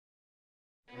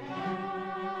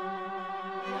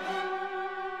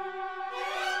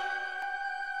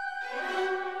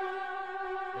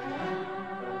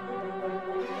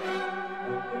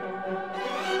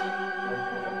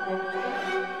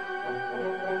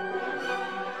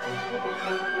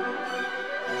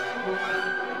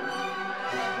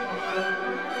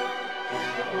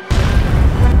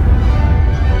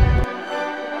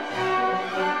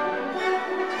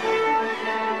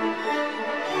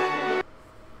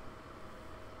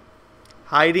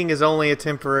Hiding is only a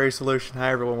temporary solution.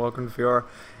 Hi everyone, welcome to Fiaura.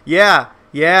 Yeah.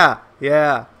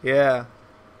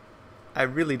 I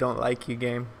really don't like you,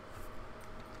 game.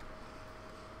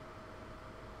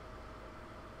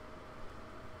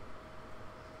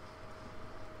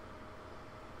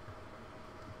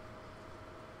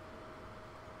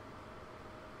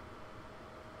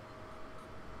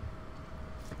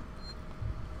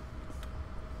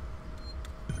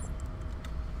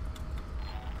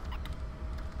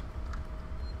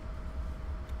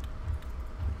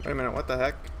 Wait a minute, what the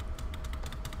heck?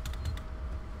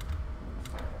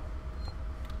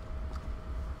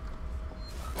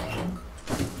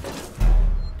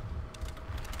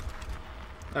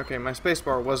 Okay, my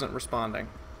spacebar wasn't responding.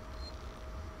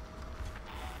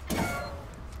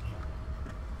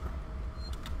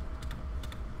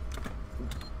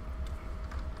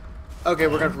 Okay,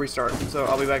 we're gonna have to restart, so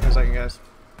I'll be back in a second, guys.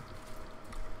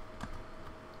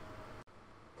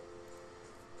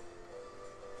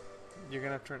 You're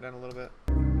gonna have to turn it down a little bit.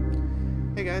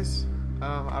 Hey guys,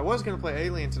 I was gonna play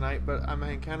Alien tonight, but I'm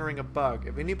encountering a bug.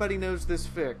 If anybody knows this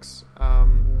fix,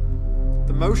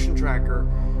 the motion tracker,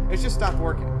 it's just stopped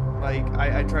working. Like,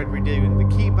 I tried redoing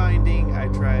the key binding, I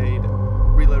tried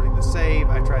reloading the save,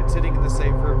 I tried sitting in the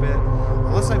save for a bit.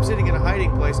 Unless I'm sitting in a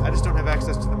hiding place, I just don't have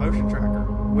access to the motion tracker,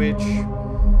 which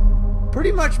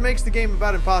pretty much makes the game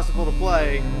about impossible to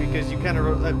play because you kind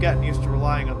of have gotten used to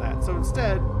relying on that. So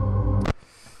instead,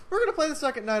 we're going to play the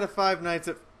second night of Five Nights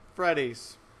at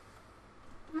Freddy's.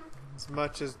 As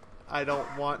much as I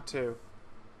don't want to.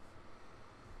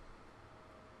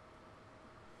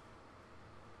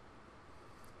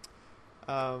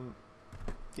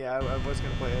 Yeah, I was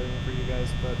going to play Alien for you guys,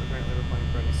 but apparently we're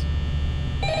playing Freddy's.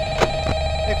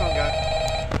 Hey, phone guy.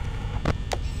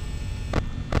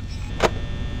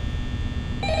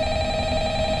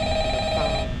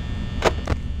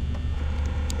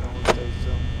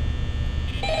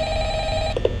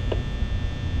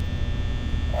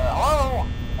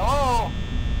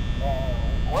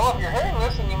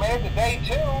 Day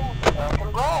 2,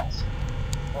 congrats.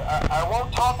 I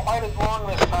won't talk quite as long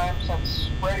this time since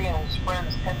Freddy and his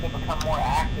friends tend to become more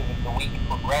active as the week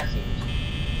progresses.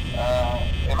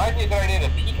 It might be a good idea to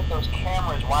peek at those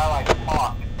cameras while I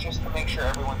talk, just to make sure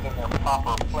everyone's in their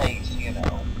proper place, you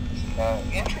know.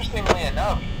 Interestingly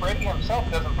enough, Freddy himself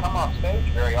doesn't come off stage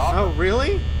very often. Oh,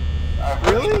 really?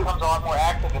 Really? He becomes a lot more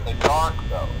active in the dark,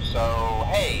 though. So,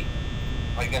 hey,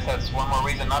 I guess that's one more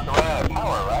reason not to run out of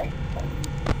power, right?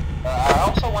 I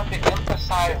also want to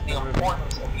emphasize the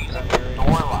importance of using your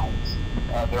door lights.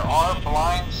 There are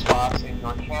blind spots in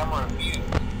your camera view,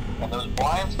 and those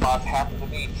blind spots happen to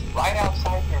be right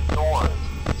outside your doors.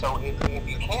 So if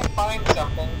you can't find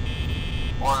something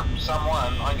or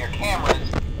someone on your cameras,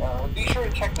 be sure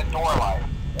to check the door light.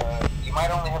 You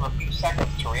might only have a few seconds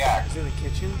to react. Is it in the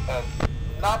kitchen?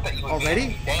 Not that you would already?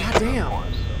 be in any danger, of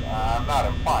course. I'm not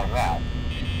implying that.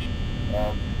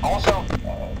 Also,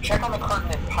 check on the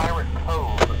curtain in Pirate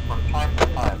Cove from time to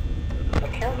time. The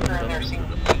character in there seems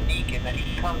unique in that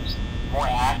he becomes more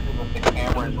active if the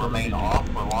cameras remain off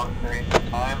for long periods of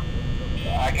time.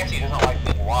 I guess he doesn't like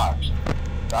being watched.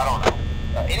 I don't know.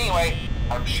 Anyway,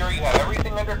 I'm sure you have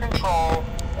everything under control.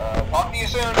 Talk to you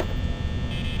soon.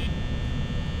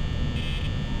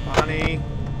 Bonnie.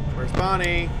 Where's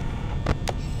Bonnie?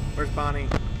 Where's Bonnie?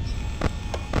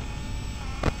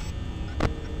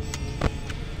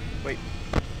 Wait.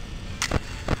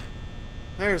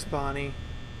 There's Bonnie.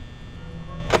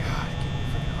 God, give me a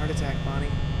freaking heart attack, Bonnie.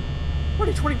 I'm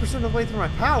already 20% of the way through my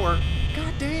power.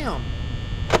 God damn.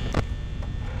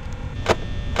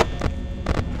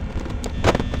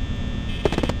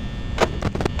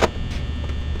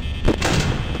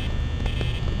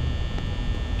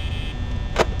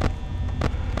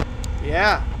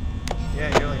 Yeah.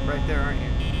 Yeah, you're like right there, aren't you?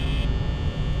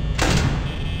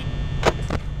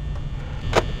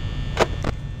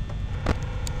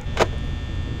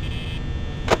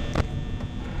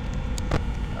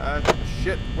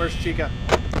 Shit, where's Chica?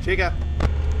 Chica!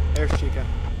 There's Chica.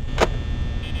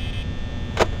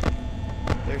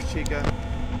 There's Chica.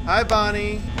 Hi,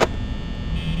 Bonnie!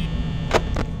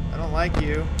 I don't like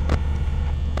you.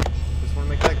 Just want to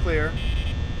make that clear.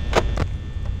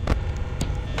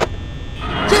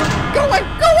 Shit! Go away!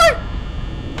 Go away!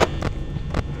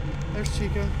 There's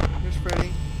Chica. There's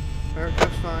Freddy. Fire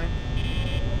Cup's fine.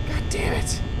 God damn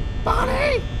it!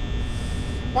 Bonnie!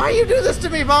 Why you do this to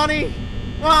me, Bonnie?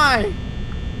 Why?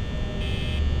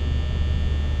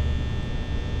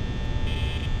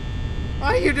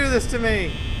 Why you do this to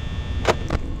me?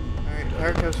 Alright,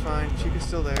 Haruko's fine. Chica's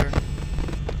still there.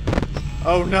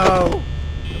 Oh no!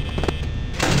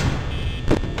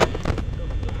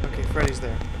 Okay, Freddy's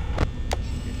there.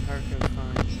 Okay, Haruko's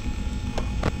fine.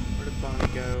 Where did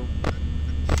Bonnie go?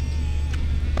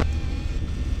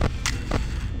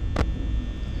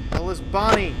 Where the hell is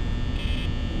Bonnie?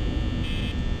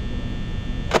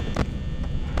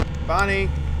 Bonnie!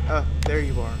 Oh, there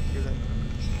you are. You're that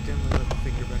dimly lit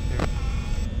figure back there.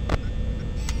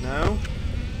 No?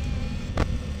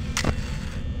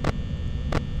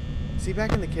 Is he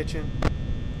back in the kitchen?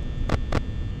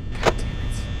 God damn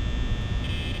it.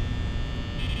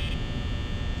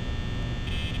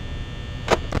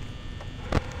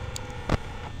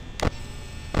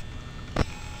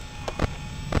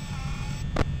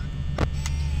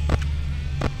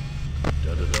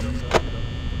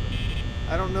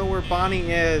 I don't know where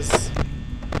Bonnie is.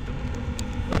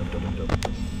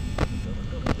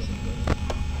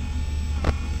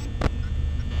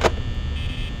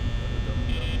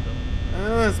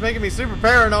 It's making me super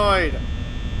paranoid.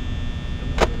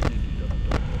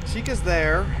 Chica's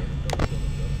there.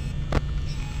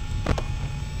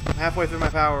 I'm halfway through my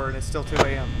power and it's still 2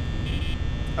 a.m.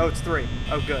 Oh, it's 3.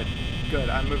 Oh, good. Good.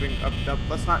 I'm moving up. Nope.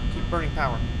 Let's not keep burning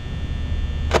power.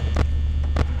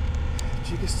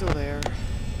 Chica's still there.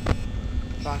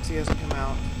 Foxy hasn't come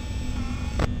out.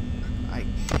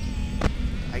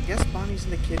 I guess Bonnie's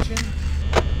in the kitchen?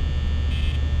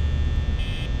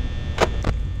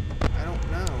 I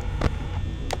don't know.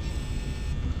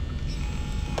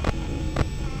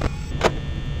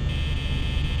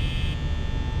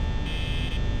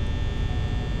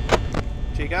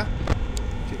 Chica?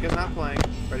 Chica's not playing.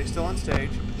 Freddy's still on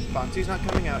stage. Foxy's not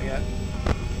coming out yet.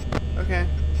 Okay.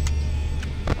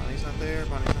 Bonnie's not there.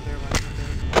 Bonnie's not there. Bonnie's not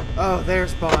there. Oh,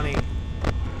 there's Bonnie.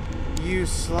 You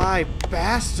sly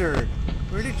bastard.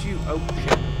 Where did you... Oh,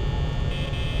 shit.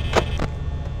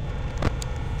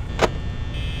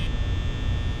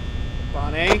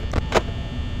 Bonnie?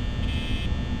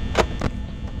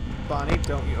 Bonnie,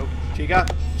 don't you... Oh, Chica?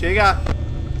 Chica!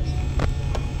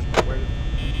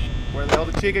 Where the hell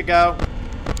did Chica go?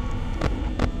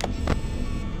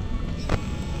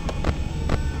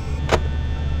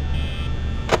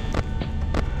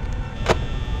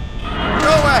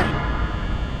 Go away!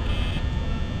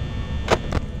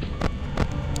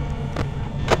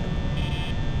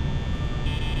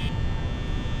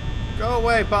 Go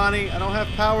away, Bonnie. I don't have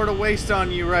power to waste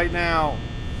on you right now.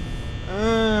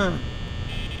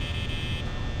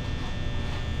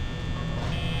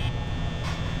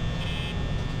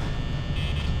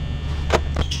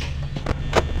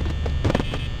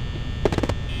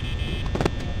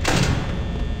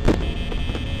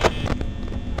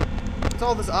 What's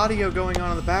all this audio going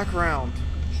on in the background?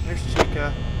 There's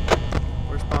Chica.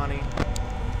 Where's Bonnie?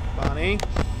 Bonnie?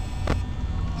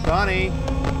 Bonnie?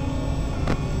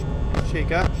 There's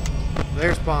Chica.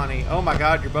 There's Bonnie. Oh my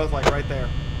god, you're both like right there.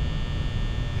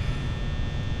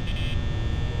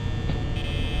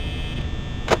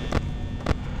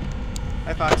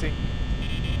 Hi, Foxy.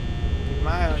 Keep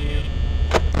my eye on you.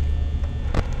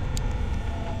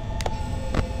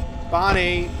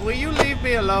 Bonnie, will you leave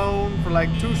me alone for like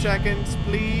 2 seconds,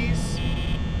 please?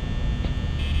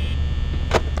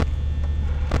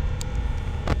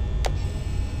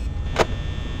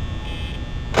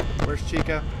 Where's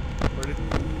Chica? Where did...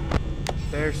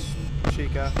 There's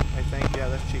Chica, I think. Yeah,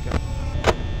 that's Chica.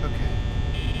 Okay.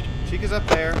 Chica's up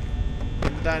there,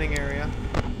 in the dining area.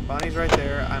 Bonnie's right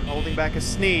there. I'm holding back a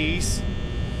sneeze.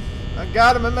 I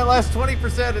got him in my last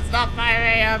 20%. It's not 5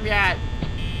 a.m. yet.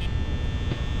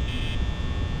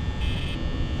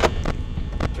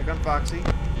 Check on Foxy.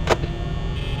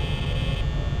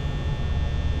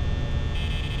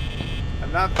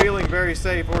 I'm not feeling very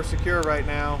safe or secure right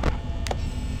now.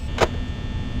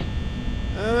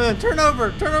 Turn over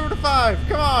to 5.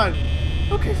 Come on.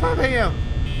 Okay, 5 a.m.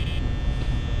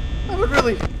 I would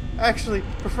really actually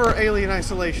prefer alien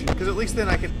isolation, because at least then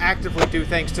I can actively do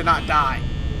things to not die.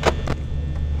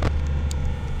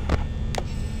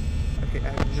 Okay, I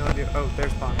have no idea. Oh,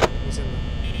 there's Bonnie. He's in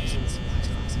the supplies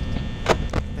closet.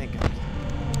 Thank God.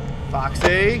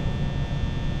 Foxy!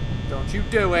 Don't you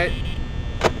do it.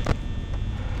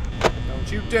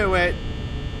 Don't you do it.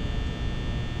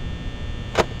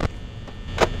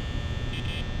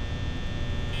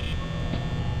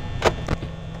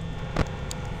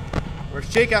 Where's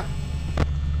Chica?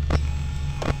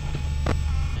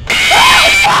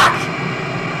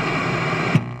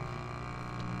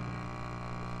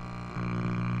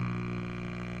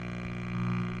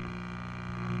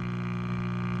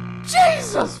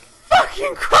 Jesus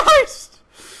fucking Christ!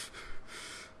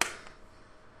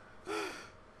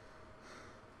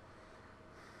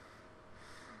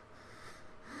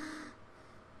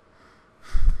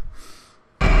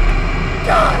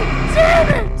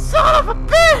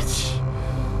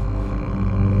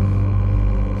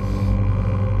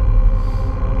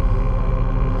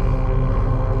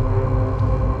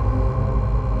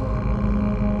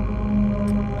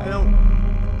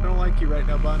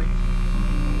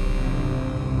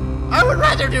 I would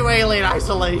rather do Alien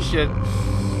Isolation.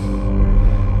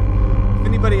 If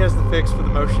anybody has the fix for the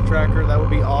motion tracker, that would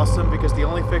be awesome, because the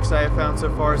only fix I have found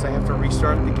so far is I have to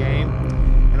restart the game.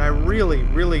 And I really,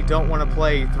 really don't want to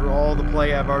play through all the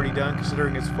play I've already done,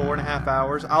 considering it's 4.5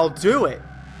 hours. I'll do it.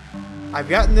 I've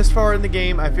gotten this far in the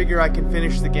game, I figure I can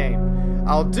finish the game.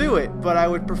 I'll do it, but I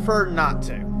would prefer not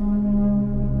to.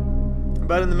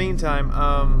 But in the meantime,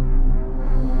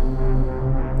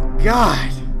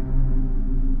 God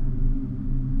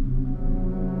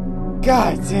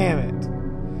damn it.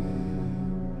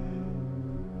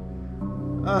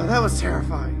 Oh, that was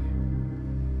terrifying.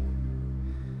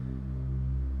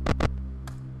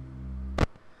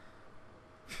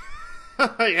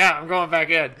 Yeah, I'm going back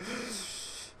in.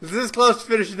 This is close to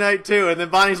finishing night 2, and then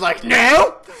Bonnie's like,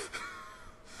 no!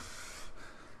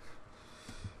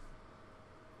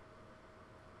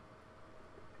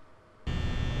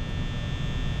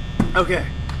 Okay.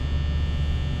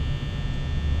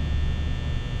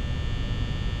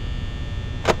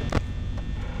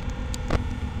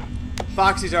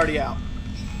 Foxy's already out.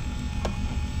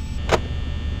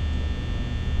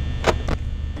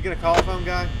 You gonna call a phone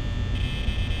guy?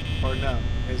 Or no?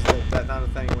 Is that not a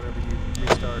thing whenever you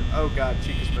restart? Oh god,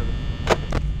 Chica's moving.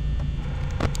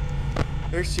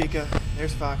 There's Chica.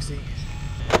 There's Foxy.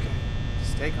 Okay.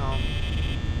 Stay calm.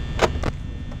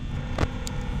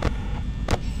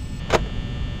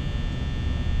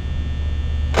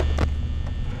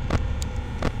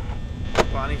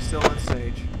 Bonnie's still on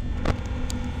stage.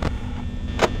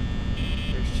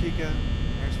 There's Chica.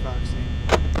 There's Foxy.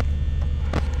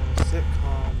 Just gonna sit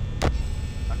calm.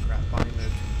 Oh crap, Bonnie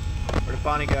moved. Where did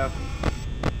Bonnie go?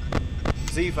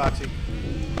 Z, Foxy.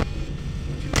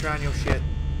 Don't you trying your shit.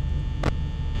 Where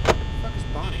the fuck is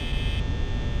Bonnie?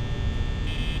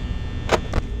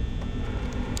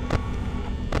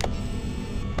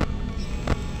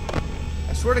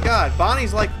 I swear to God,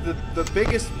 Bonnie's like the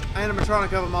biggest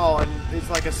animatronic of them all, and it's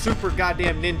like a super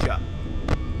goddamn ninja.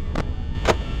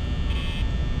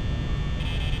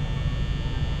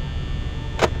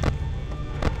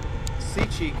 See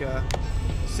Chica.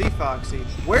 See Foxy.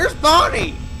 Where's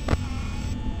Bonnie?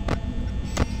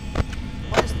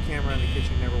 Why is the camera in the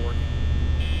kitchen never working?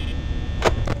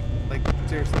 Like,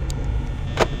 seriously.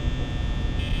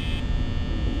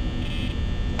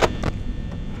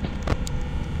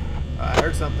 I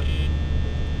heard something.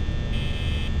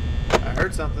 I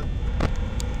heard something.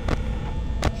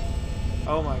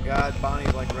 Oh my god,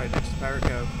 Bonnie's like right next to Pirate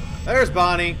Cove. There's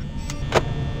Bonnie!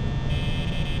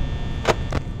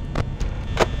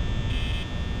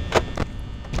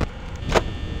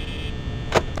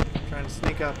 Trying to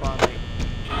sneak up on me.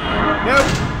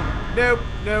 Nope! Nope,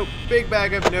 nope. Big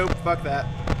bag of nope. Fuck that.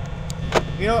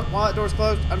 You know what? While that door's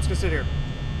closed, I'm just gonna sit here.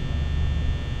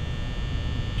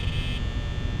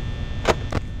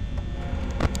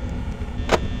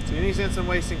 So any sense in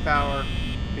wasting power,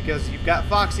 because you've got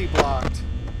Foxy blocked,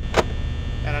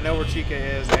 and I know where Chica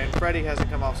is, and Freddy hasn't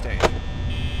come off stage.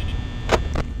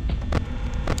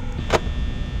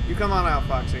 You come on out,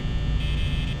 Foxy.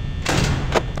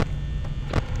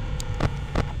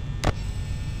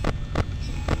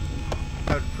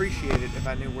 I would appreciate it if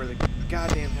I knew where the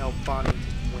goddamn hell Bonnie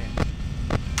just went.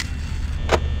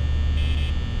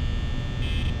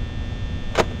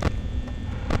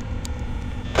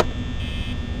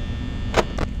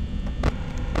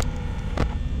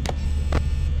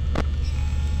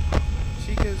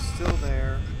 Chica's still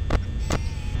there.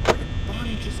 Where did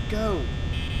Bonnie just go?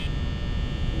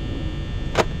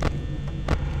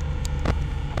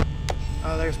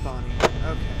 Oh, there's Bonnie.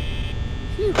 Okay.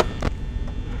 Phew.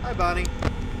 Hi, Bonnie.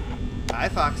 Hi,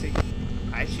 Foxy.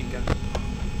 Hi, Chica.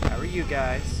 How are you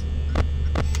guys?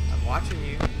 I'm watching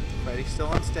you. Freddy's still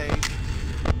on stage.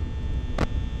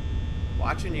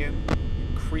 Watching you.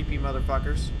 You creepy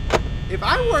motherfuckers. If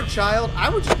I were a child, I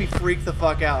would just be freaked the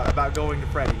fuck out about going to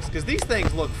Freddy's, because these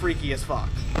things look freaky as fuck.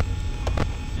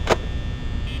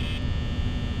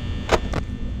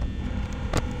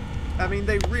 I mean,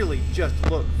 they really just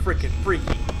look freaking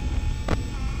freaky.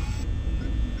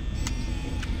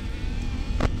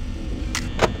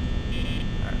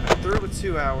 I'm through with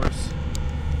 2 hours.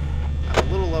 I'm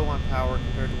a little low on power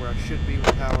compared to where I should be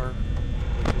with power,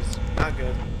 which is not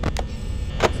good.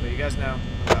 So you guys know,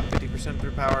 I'm about 50%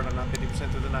 through power, and I'm not 50%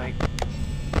 through the night.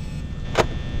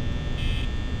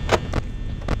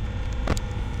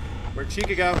 Where'd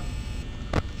Chica go?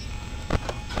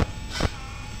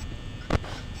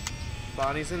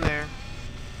 Bonnie's in there.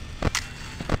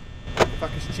 Where the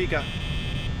fuck is Chica?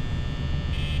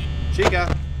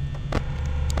 Chica!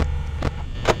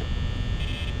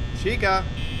 Chica!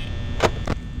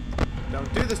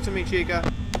 Don't do this to me, Chica!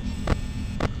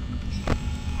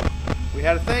 We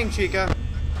had a thing, Chica.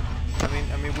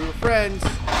 I mean, we were friends.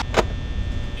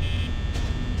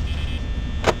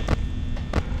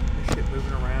 There's shit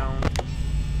moving around.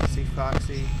 I see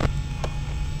Foxy.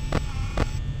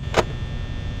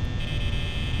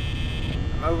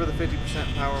 I'm over the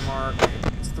 50% power mark.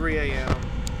 It's 3 a.m.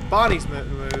 Bonnie's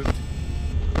moved.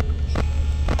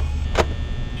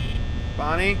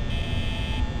 Bonnie?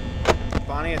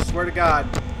 Bonnie, I swear to God.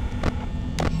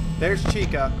 There's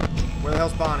Chica. Where the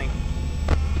hell's Bonnie?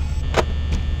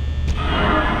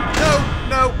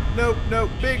 No.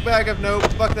 Big bag of nope.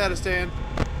 Fuck that, a stand.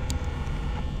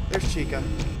 There's Chica.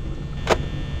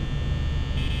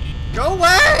 Go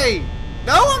away!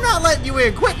 No, I'm not letting you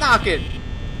in. Quit knocking.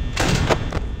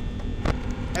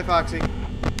 Hey, Foxy.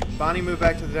 Bonnie, move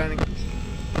back to the dining.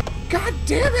 God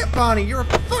damn it, Bonnie. You're a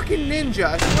fucking ninja.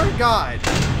 I swear to God.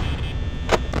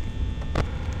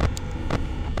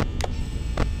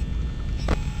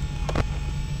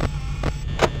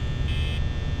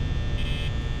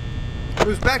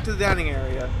 Moves back to the dining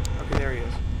area. Okay, there he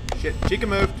is. Shit, Chica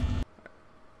moved.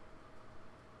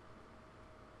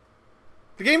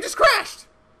 The game just crashed!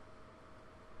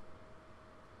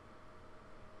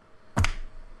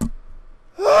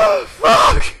 Oh,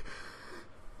 fuck!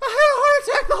 I had a heart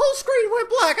attack, the whole screen went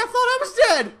black, I thought I was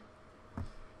dead!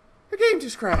 The game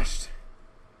just crashed.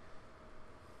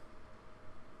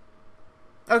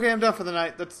 Okay, I'm done for the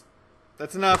night.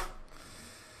 That's enough.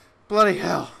 Bloody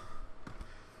hell.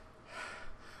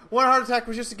 One heart attack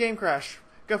was just a game crash.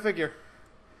 Go figure.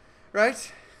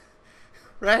 Right?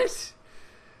 Right?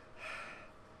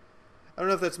 I don't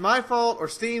know if that's my fault or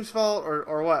Steam's fault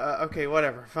or what. Okay,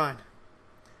 whatever. Fine.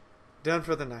 Done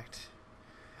for the night.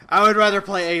 I would rather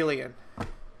play Alien.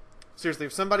 Seriously,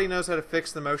 if somebody knows how to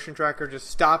fix the motion tracker just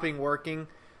stopping working,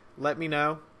 let me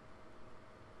know.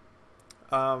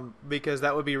 Because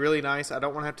that would be really nice. I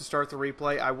don't want to have to start the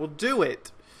replay. I will do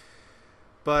it.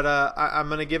 But I'm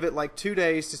going to give it like 2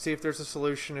 days to see if there's a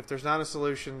solution. If there's not a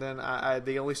solution, then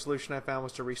the only solution I found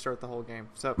was to restart the whole game.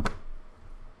 So,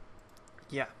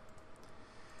 yeah.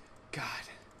 God.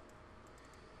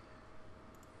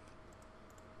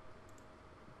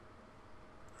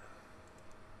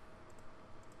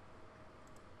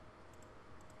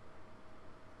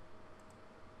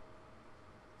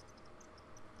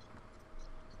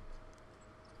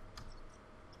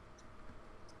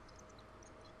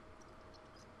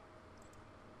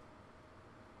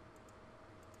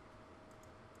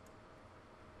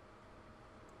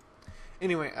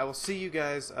 Anyway, I will see you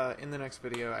guys in the next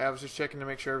video. I was just checking to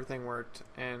make sure everything worked,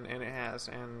 and it has,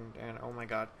 and oh my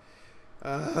god.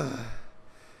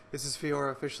 This is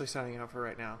Fiaura officially signing out for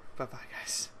right now. Bye-bye,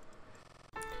 guys.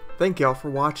 Thank y'all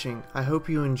for watching. I hope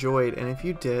you enjoyed, and if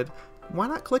you did, why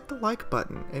not click the like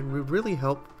button? It would really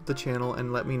help the channel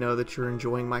and let me know that you're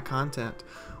enjoying my content.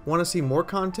 Want to see more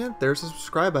content? There's a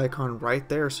subscribe icon right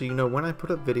there so you know when I put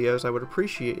up videos. I would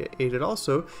appreciate it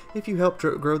also if you help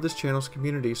grow this channel's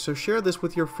community, so share this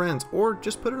with your friends or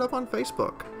just put it up on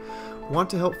Facebook. Want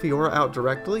to help Fiaura out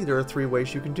directly? There are 3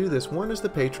 ways you can do this. One is the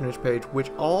patronage page, which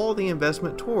all the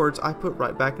investment towards I put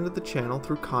right back into the channel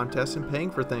through contests and paying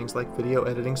for things like video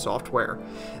editing software.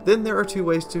 Then there are 2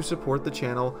 ways to support the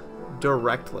channel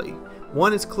directly.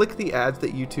 One is click the ads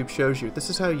that YouTube shows you. This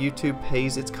is how YouTube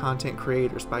pays its content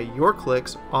creators, by your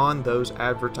clicks on those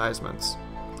advertisements.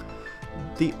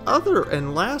 The other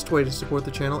and last way to support the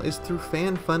channel is through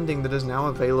fan funding that is now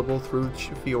available through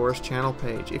Fiaura's channel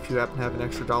page. If you happen to have an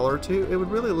extra $1 or 2, it would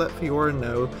really let Fiaura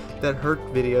know that her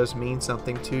videos mean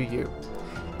something to you.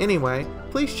 Anyway,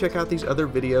 please check out these other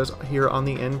videos here on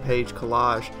the end page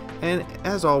collage, and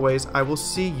as always, I will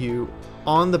see you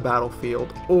on the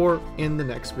battlefield or in the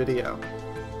next video.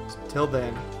 So, till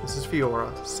then, this is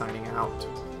Fiaura signing out.